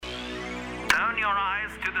your eyes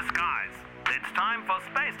to the skies. It's time for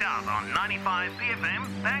Spaced Out on 95 BFM,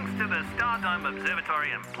 thanks to the Stardome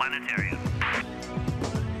Observatory and Planetarium.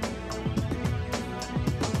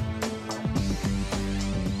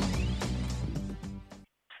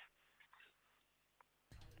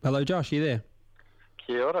 Hello, Josh, you there?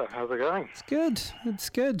 Kia ora, how's it going? It's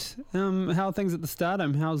good. How are things at the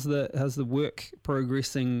Stardome? How's the work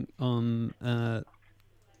progressing on the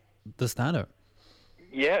Stardome?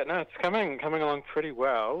 Yeah, no, it's coming along pretty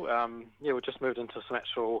well. We just moved into some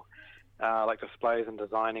actual displays and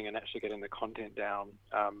designing and actually getting the content down.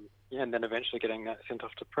 And then eventually getting that sent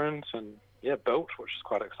off to print and built, which is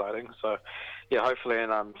quite exciting. So hopefully in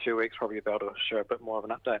a few weeks probably be able to share a bit more of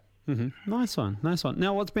an update. Mm-hmm. Nice one.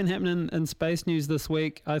 Now, what's been happening in space news this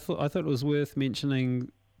week? I thought it was worth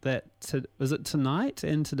mentioning that. Was it tonight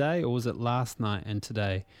and today, or was it last night and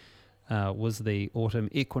today? Was the autumn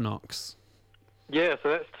equinox? Yeah, so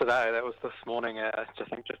that's today. That was this morning at, I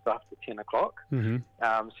think, just after 10 o'clock. Mm-hmm.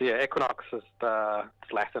 Equinox is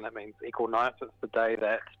it's Latin. It means equal nights. It's the day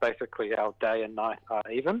that basically our day and night are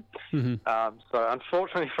even. Mm-hmm. So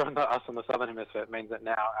unfortunately for us in the southern hemisphere, it means that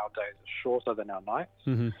now our days are shorter than our nights.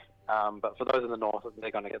 Mm-hmm. But for those in the north,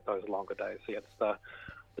 they're going to get those longer days. So it's the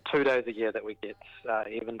 2 days a year that we get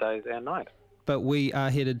even days and night. But we are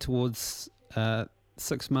headed towards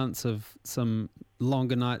 6 months of some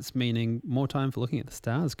longer nights, meaning more time for looking at the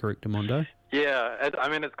stars, correct, Amondo? Yeah,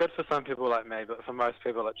 it's good for some people like me, but for most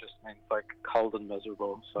people it just means cold and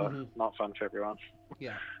miserable, so not fun for everyone.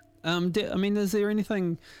 Yeah. Is there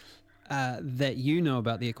anything that you know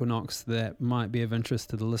about the equinox that might be of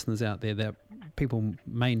interest to the listeners out there that people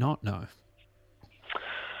may not know?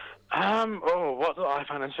 What do I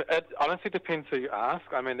find interesting? It honestly depends who you ask.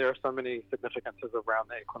 There are so many significances around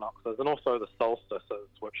the equinoxes and also the solstices,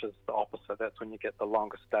 which is the opposite. That's when you get the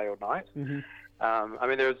longest day or night.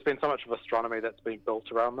 Mm-hmm. There's been so much of astronomy that's been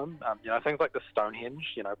built around them. Things like the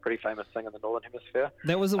Stonehenge, pretty famous thing in the northern hemisphere.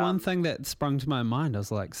 That was the one thing that sprung to my mind. I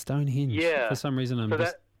was like, Stonehenge. Yeah. For some reason,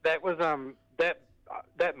 that was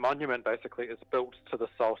that monument basically is built to the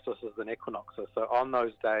solstices and equinoxes. So on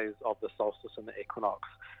those days of the solstice and the equinox,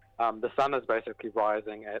 the sun is basically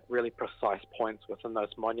rising at really precise points within those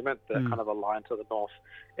monuments that kind of align to the north,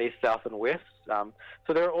 east, south, and west.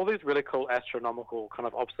 So there are all these really cool astronomical kind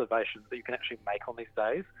of observations that you can actually make on these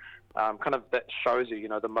days, that shows you,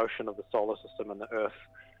 the motion of the solar system and the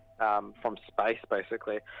Earth from space,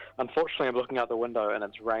 basically. Unfortunately, I'm looking out the window and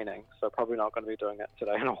it's raining, so probably not going to be doing that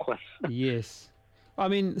today in Auckland. Yes.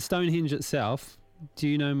 Stonehenge itself, do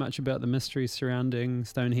you know much about the mysteries surrounding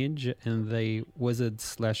Stonehenge and the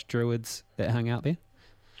wizards/druids that hung out there?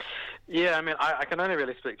 Yeah, I can only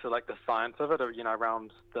really speak to the science of it,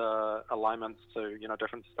 around the alignments to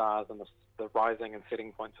different stars and the rising and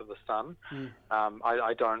setting points of the sun.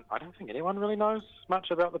 I don't think anyone really knows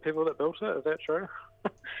much about the people that built it. Is that true?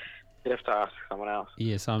 You'd have to ask someone else.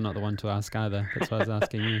 Yes, I'm not the one to ask either. That's why I was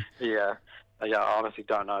asking you. Yeah, I honestly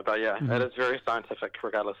don't know, but it is very scientific,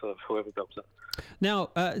 regardless of whoever built it. Now,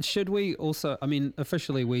 should we also,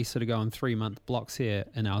 officially we sort of go on 3-month blocks here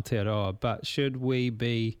in Aotearoa, but should we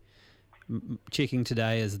be checking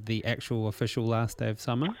today as the actual official last day of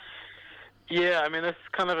summer? Yeah, it's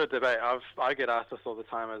kind of a debate. I get asked this all the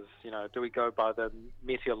time as, do we go by the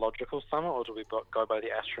meteorological summer or do we go by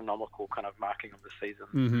the astronomical kind of marking of the season?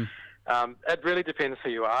 Mm-hmm. It really depends who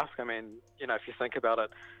you ask. If you think about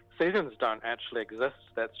it, seasons don't actually exist.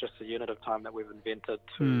 That's just a unit of time that we've invented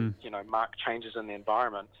to, mark changes in the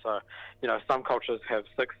environment. So, some cultures have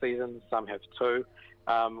 6 seasons, some have 2.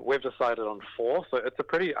 We've decided on 4, so it's a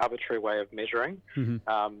pretty arbitrary way of measuring.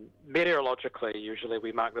 Mm-hmm. Meteorologically, usually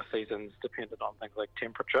we mark the seasons dependent on things like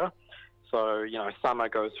temperature. So, summer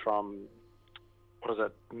goes from,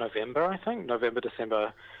 November, I think? November,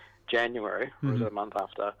 December, January, or is it a month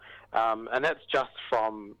after? And that's just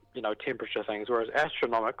from, temperature things, whereas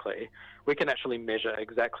astronomically, we can actually measure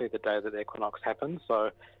exactly the day that the equinox happens.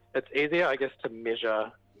 So it's easier, I guess, to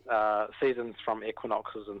measure seasons from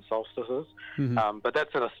equinoxes and solstices, but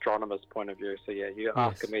that's an astronomer's point of view. So you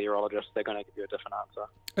ask a meteorologist, they're going to give you a different answer.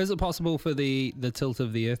 Is it possible for the tilt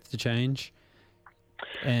of the Earth to change?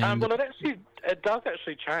 It does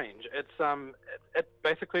actually change. It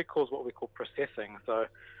basically causes what we call precessing. So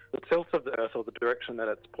the tilt of the Earth, or the direction that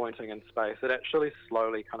it's pointing in space, it actually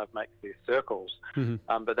slowly kind of makes these circles.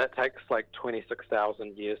 But that takes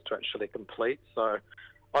 26,000 years to actually complete. So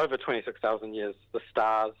over 26,000 years, the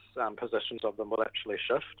stars, positions of them will actually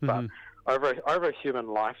shift. But over a human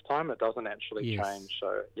lifetime, it doesn't actually change.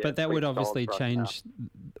 So, but that would obviously change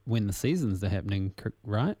when the seasons are happening,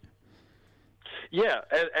 right? Yeah,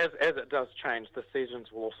 as it does change, the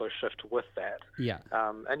seasons will also shift with that. Yeah.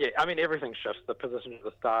 And yeah, I mean, everything shifts. The position of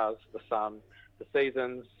the stars, the sun, the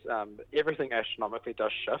seasons, everything astronomically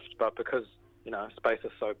does shift. But because, space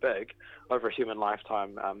is so big, over a human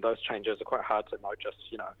lifetime, those changes are quite hard to notice,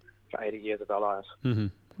 for 80 years of our lives.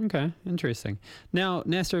 Mm-hmm. Okay, interesting. Now,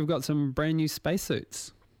 NASA have got some brand new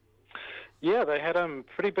spacesuits. Yeah, they had a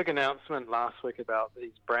pretty big announcement last week about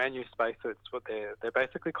these brand new spacesuits. They're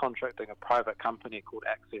basically contracting a private company called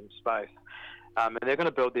Axiom Space, and they're going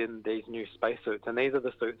to build in these new spacesuits. And these are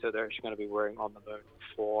the suits that they're actually going to be wearing on the moon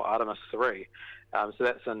for Artemis 3. So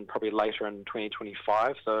that's probably later in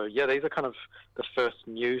 2025. So yeah, these are kind of the first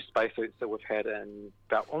new spacesuits that we've had in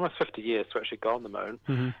about almost 50 years to actually go on the moon.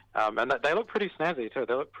 Mm-hmm. And they look pretty snazzy too.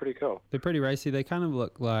 They look pretty cool. They're pretty racy. They kind of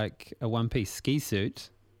look like a one-piece ski suit.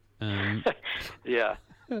 Yeah,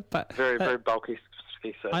 but very bulky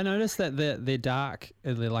ski suit. I noticed that they're dark.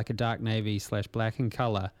 They're like a dark navy / black in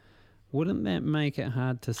colour. Wouldn't that make it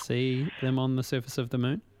hard to see them on the surface of the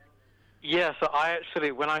moon? Yeah, so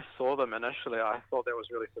when I saw them initially, I thought that was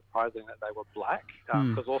really surprising that they were black,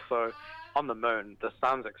 because also on the moon, the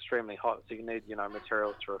sun's extremely hot, so you need,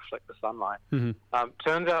 materials to reflect the sunlight. Mm-hmm.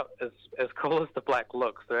 Turns out, as cool as the black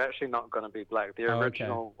looks, they're actually not going to be black. The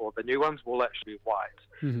original, or the new ones, will actually be white.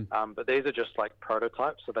 Mm-hmm. But these are just like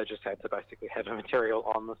prototypes, so they just had to basically have a material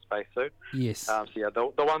on the spacesuit. Yes. So yeah,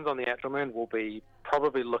 the ones on the actual moon will be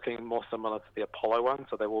probably looking more similar to the Apollo one,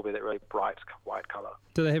 so they will be that really bright white colour.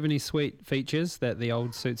 Do they have any sweet features that the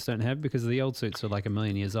old suits don't have? Because the old suits are like 1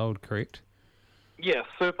 million years old, correct? Yeah,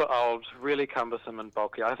 super old, really cumbersome and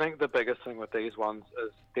bulky. I think the biggest thing with these ones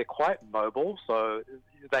is they're quite mobile. So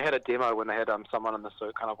they had a demo when they had someone in the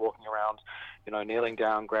suit kind of walking around, kneeling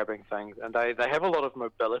down, grabbing things. And they have a lot of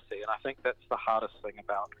mobility. And I think that's the hardest thing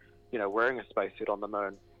about, wearing a spacesuit on the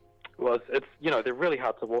moon. It's they're really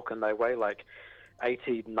hard to walk and they weigh like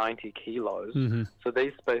 80, 90 kilos. Mm-hmm. So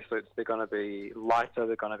these spacesuits, they're going to be lighter,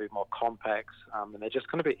 they're going to be more compact, and they're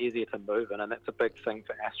just going to be easier to move in. And that's a big thing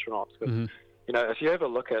for astronauts. Because, if you ever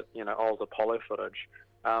look at, old Apollo footage,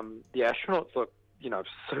 the astronauts look,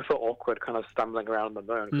 super awkward, kind of stumbling around on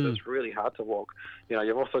the moon because it's really hard to walk.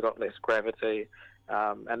 You've also got less gravity,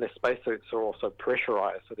 and the spacesuits are also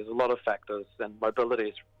pressurized. So there's a lot of factors, and mobility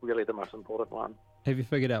is really the most important one. Have you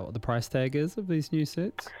figured out what the price tag is of these new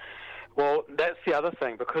suits? Well, that's the other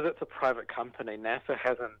thing. Because it's a private company, NASA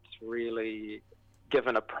hasn't really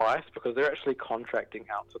given a price because they're actually contracting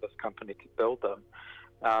out to this company to build them.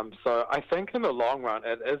 So I think in the long run,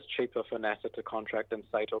 it is cheaper for NASA to contract and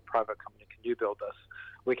say to a private company, can you build this?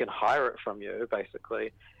 We can hire it from you,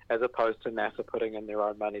 basically, as opposed to NASA putting in their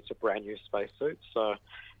own money to brand new spacesuits. So,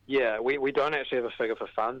 yeah, we don't actually have a figure for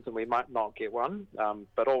funds, and we might not get one.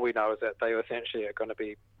 But all we know is that they essentially are going to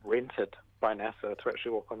be rented by NASA to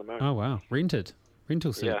actually walk on the moon. Oh, wow.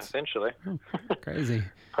 Rental suits. Yeah, essentially. Oh, crazy.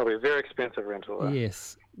 Probably a very expensive rental, though.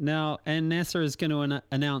 Yes. Now, and NASA is going to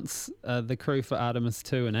announce the crew for Artemis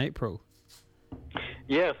 2 in April.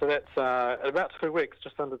 Yeah, so that's about 2 weeks,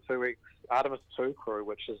 just under 2 weeks. Artemis 2 crew,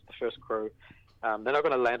 which is the first crew. They're not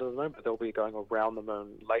going to land on the moon, but they'll be going around the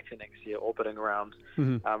moon later next year, orbiting around.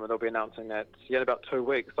 Mm-hmm. And they'll be announcing that in about 2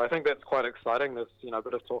 weeks. So I think that's quite exciting. There's a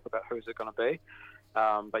bit of talk about who's it going to be.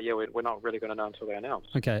 But yeah, we're not really going to know until they announce.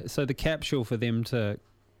 Okay, so the capsule for them to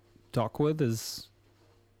dock with is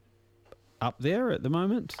up there at the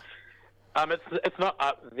moment? It's not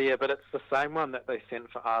up there, but it's the same one that they sent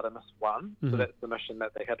for Artemis 1. Mm-hmm. So that's the mission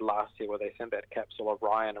that they had last year where they sent that capsule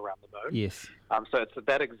Orion around the moon. Yes. So it's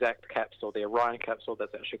that exact capsule, the Orion capsule,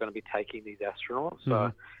 that's actually going to be taking these astronauts.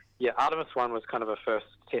 So, yeah, Artemis 1 was kind of a first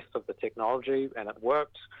test of the technology, and it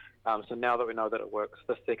worked. So now that we know that it works,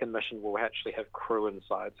 the second mission will actually have crew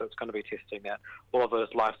inside. So it's going to be testing that. All of those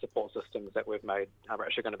life support systems that we've made are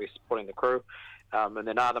actually going to be supporting the crew. And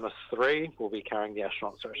then Artemis 3 will be carrying the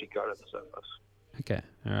astronauts to actually go to the surface. Okay,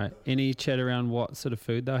 all right. Any chat around what sort of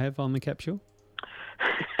food they'll have on the capsule?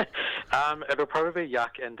 It'll probably be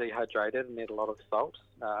yuck and dehydrated and need a lot of salt.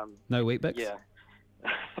 No Wheat Bix? Yeah.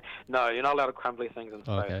 No, you're not allowed to crumbly things in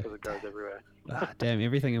space because it goes everywhere. Damn,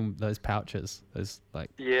 everything in those pouches.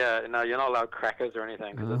 Yeah, no, you're not allowed crackers or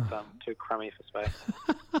anything because it's too crummy for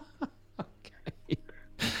space. Okay.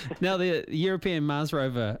 Now, the European Mars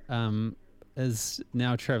rover is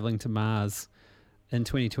now travelling to Mars in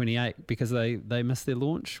 2028 because they missed their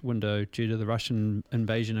launch window due to the Russian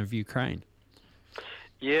invasion of Ukraine.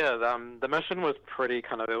 Yeah, the mission was pretty it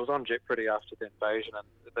was on jeopardy after the invasion, and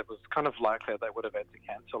it was kind of likely they would have had to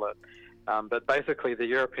cancel it. But basically, the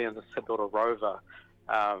Europeans had built a rover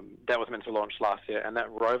that was meant to launch last year, and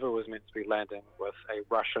that rover was meant to be landing with a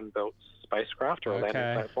Russian-built spacecraft or a landing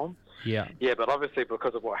platform. Yeah. Yeah, but obviously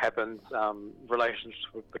because of what happened, relations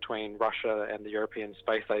between Russia and the European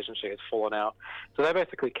Space Agency has fallen out. So they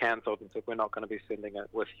basically cancelled and said, we're not going to be sending it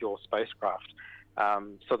with your spacecraft.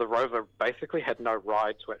 So the rover basically had no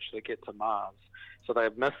ride to actually get to Mars. So they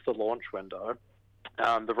missed the launch window.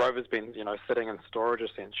 The rover's been, sitting in storage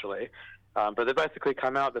essentially. But they basically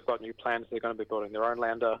come out, they've got new plans, they're going to be building their own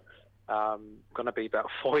lander. Going to be about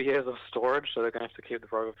 4 years of storage, so they're going to have to keep the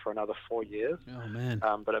rover for another 4 years. Oh, man.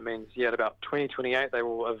 But it means, at about 2028, they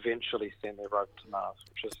will eventually send their rover to Mars,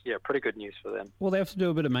 which is, pretty good news for them. Will they have to do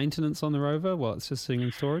a bit of maintenance on the rover while it's just sitting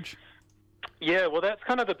in storage? Yeah, well, that's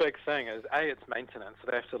kind of the big thing is, it's maintenance,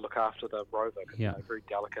 so they have to look after the rover, very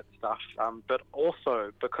delicate stuff. But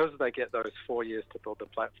also, because they get those 4 years to build the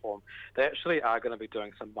platform, they actually are going to be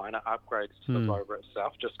doing some minor upgrades to the rover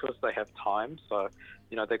itself, just because they have time. So,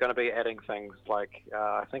 they're going to be adding things like,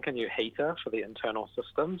 I think, a new heater for the internal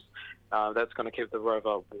systems. That's going to keep the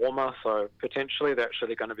rover warmer, so potentially they're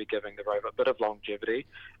actually going to be giving the rover a bit of longevity,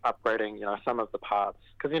 upgrading, some of the parts.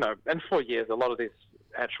 Because, in 4 years, a lot of these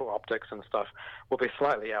actual optics and stuff will be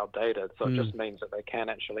slightly outdated, so it just means that they can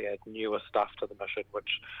actually add newer stuff to the mission,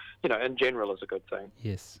 which in general is a good thing.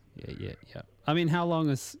 Yes. Yeah. I mean, how long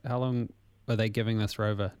are they giving this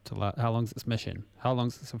rover to how long's its mission? How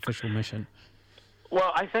long's its official mission?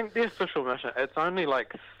 Well, I think the official mission, it's only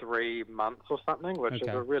like 3 months or something, which is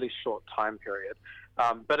a really short time period.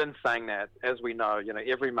 But in saying that, as we know,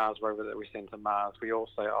 every Mars rover that we send to Mars, we all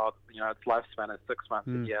say, its lifespan is 6 months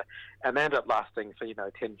a year, and they end up lasting for,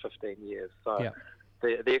 10, 15 years. So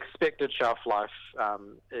the expected shelf life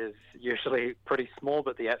is usually pretty small,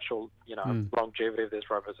 but the actual, longevity of these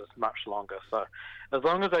rovers is much longer. So as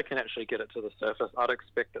long as they can actually get it to the surface, I'd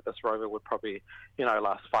expect that this rover would probably,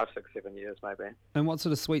 last 5, 6, 7 years maybe. And what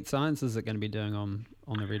sort of sweet science is it going to be doing on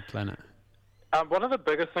the red planet? One of the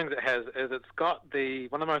biggest things it has is it's got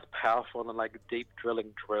one of the most powerful and deep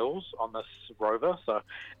drilling drills on this rover. So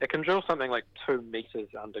it can drill something like 2 meters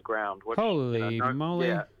underground. Which, Holy moly!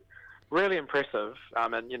 Yeah, really impressive.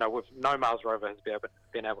 And with no Mars rover has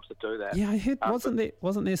been able to do that. Yeah, I heard.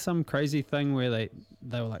 Wasn't there some crazy thing where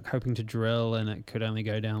they were hoping to drill and it could only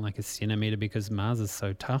go down a centimeter because Mars is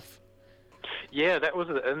so tough? Yeah, that was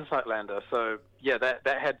the InSight lander. So yeah, that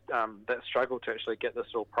had that struggled to actually get this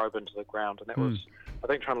little probe into the ground, and that was, I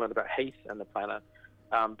think, trying to learn about heat in the planet.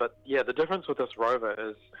 But yeah, the difference with this rover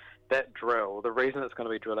is that drill. The reason it's going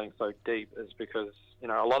to be drilling so deep is because a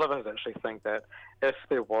lot of us actually think that if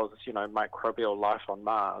there was microbial life on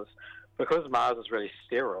Mars, because Mars is really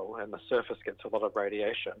sterile and the surface gets a lot of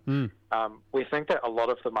radiation, we think that a lot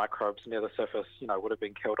of the microbes near the surface, would have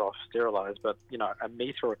been killed off, sterilized, but, a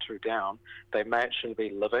meter or two down, they may actually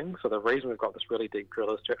be living. So the reason we've got this really deep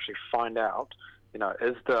drill is to actually find out,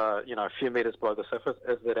 is the, a few meters below the surface,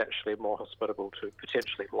 is it actually more hospitable to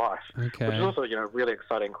potentially life? Okay. Which is also, a really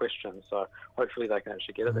exciting question. So hopefully they can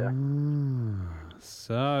actually get it there.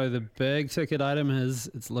 So the big ticket item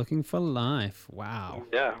is it's looking for life. Wow.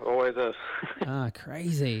 Yeah, always is.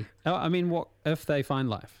 Crazy. Oh, I mean, what if they find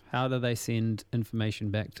life? How do they send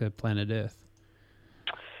information back to planet Earth?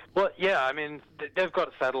 Well, yeah, I mean, they've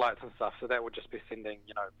got satellites and stuff, so that would just be sending,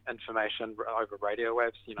 information over radio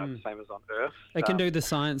waves, the same as on Earth. It can do the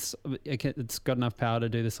science. It's got enough power to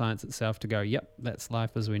do the science itself to go, yep, that's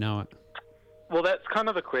life as we know it. Well, that's kind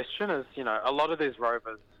of the question is, a lot of these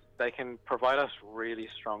rovers, they can provide us really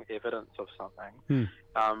strong evidence of something.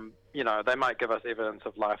 They might give us evidence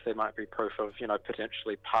of life. There might be proof of,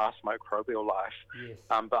 potentially past microbial life. Yes.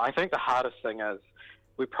 But I think the hardest thing is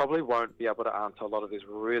we probably won't be able to answer a lot of these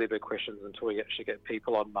really big questions until we actually get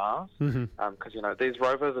people on Mars. Because, these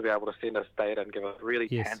rovers will be able to send us data and give us really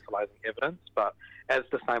tantalizing evidence. But as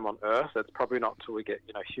the same on Earth, it's probably not until we get,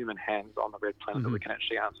 human hands on the red planet that we can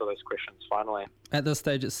actually answer those questions finally. At this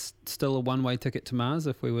stage, it's still a one-way ticket to Mars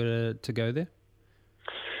if we were to go there?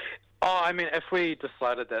 Oh, I mean, if we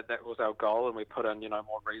decided that that was our goal and we put in,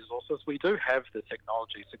 more resources, we do have the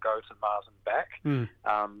technology to go to Mars and back.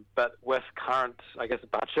 But with current,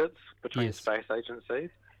 budgets between space agencies,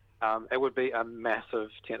 it would be a massive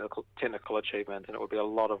technical achievement, and it would be a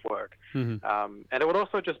lot of work. And it would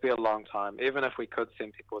also just be a long time. Even if we could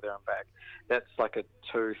send people there and back, that's like a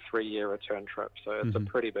 2-3 year return trip. So it's a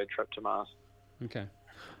pretty big trip to Mars. Okay.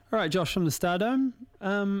 All right, Josh, from the Stardome,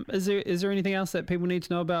 is there anything else that people need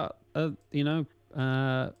to know about,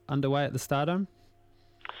 underway at the Stardome?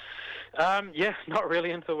 Yeah, not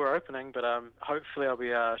really until we're opening, but hopefully I'll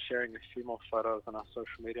be sharing a few more photos on our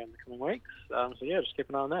social media in the coming weeks. So yeah, just keep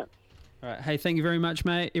an eye on that. All right. Hey, thank you very much,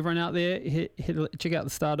 mate. Everyone out there, check out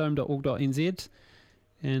the stardome.org.nz,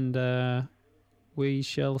 and we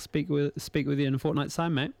shall speak with you in a fortnight's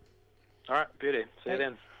time, mate. All right, beauty. See you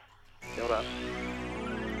then. Kia ora.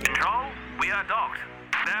 Control, we are docked.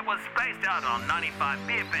 That was Spaced Out on 95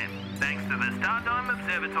 BFM, thanks to the Stardome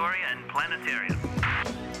Observatory and Planetarium.